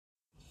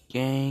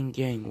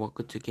Gang,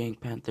 welcome to Gang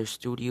Panther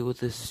Studio.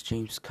 This is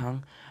James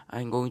Kang.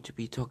 I'm going to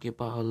be talking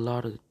about a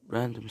lot of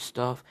random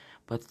stuff,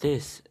 but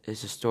this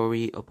is a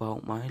story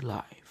about my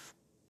life.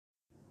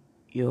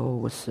 Yo,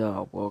 what's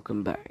up?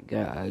 Welcome back,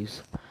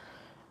 guys.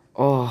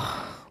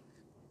 Oh,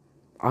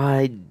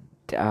 I,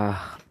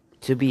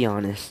 to be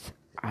honest,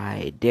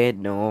 I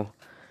didn't know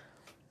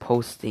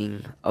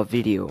posting a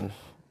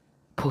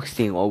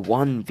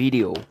one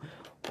video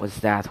was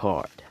that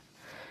hard.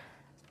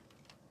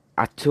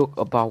 I took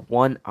about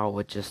 1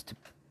 hour just to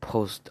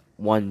post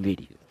one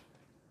video.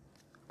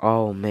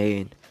 Oh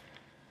man.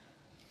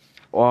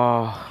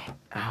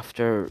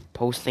 After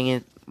posting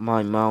it,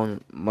 my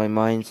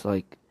mind's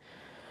like,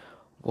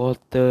 what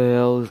the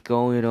hell is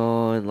going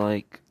on?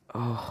 Like,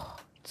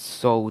 it's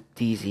so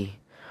dizzy.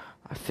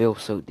 I feel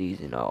so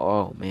dizzy now.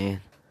 Oh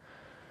man.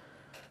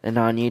 And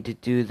I need to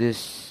do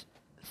this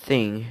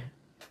thing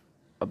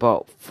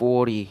about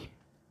 40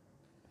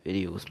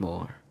 videos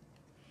more.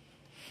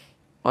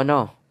 Oh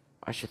no,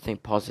 I should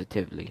think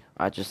positively.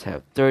 I just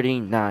have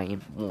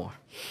 39 more.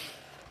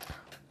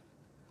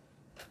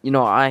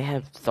 I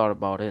have thought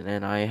about it,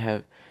 and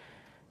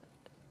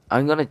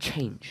I'm gonna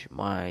change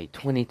my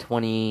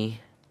 2020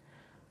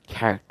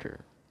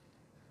 character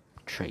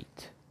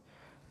trait.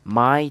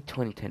 My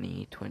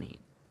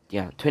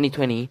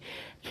 2020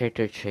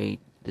 character trait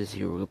this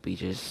year will be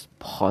just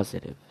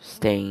positive,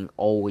 staying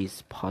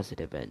always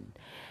positive and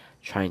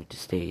trying to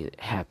stay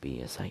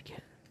happy as I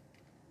can.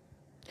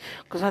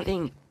 Because I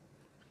think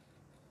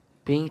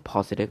being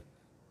positive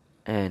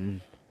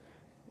and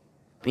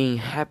being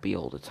happy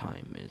all the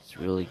time is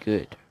really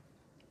good.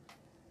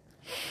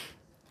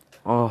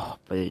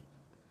 But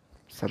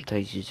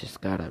sometimes you just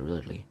gotta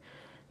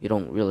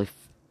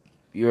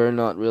you're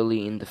not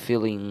really in the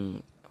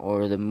feeling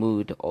or the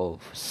mood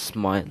of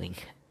smiling.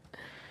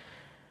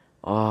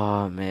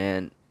 Oh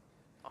man,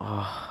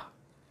 I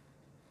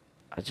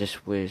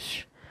just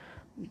wish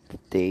the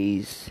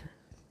days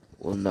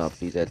will not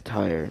be that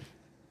tired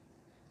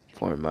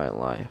for my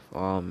life.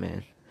 Oh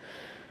man,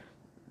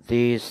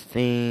 these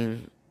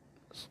things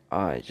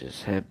I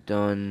just have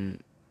done.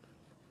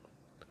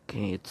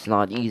 Okay, it's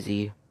not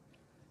easy,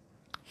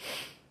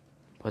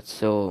 but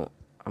still,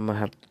 I'm gonna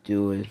have to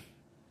do it,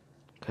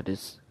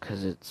 cause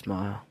it's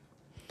my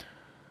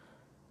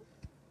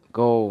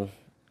goal,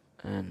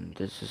 and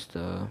this is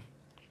the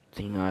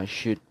thing I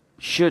should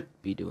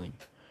be doing.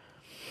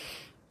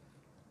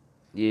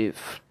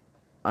 If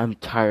I'm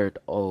tired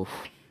of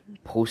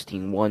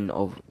posting one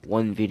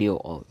video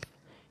of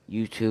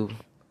YouTube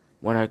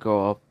when I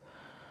grow up,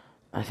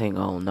 I think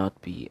I'll not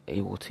be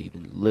able to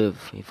even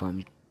live if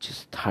I'm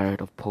just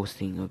tired of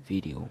posting a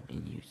video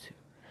in YouTube.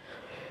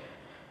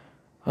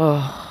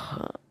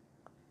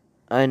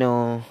 I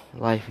know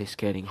life is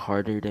getting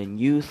harder than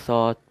you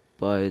thought,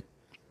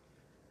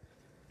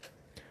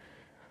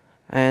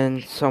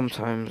 and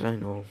sometimes I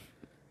know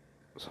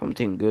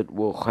something good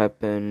will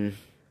happen,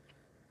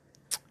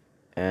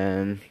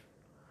 and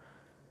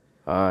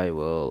I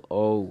will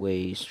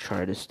always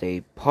try to stay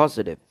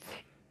positive.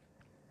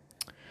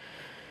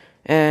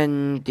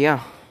 And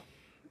yeah,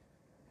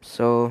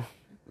 so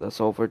that's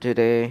all for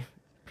today.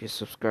 Please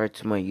subscribe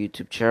to my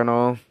YouTube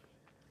channel.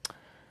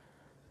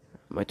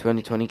 My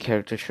 2020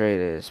 character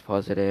trait is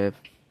positive.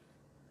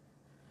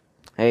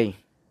 Hey,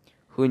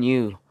 who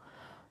knew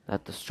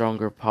that the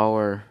stronger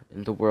power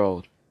in the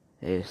world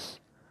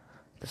is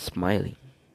the smiley?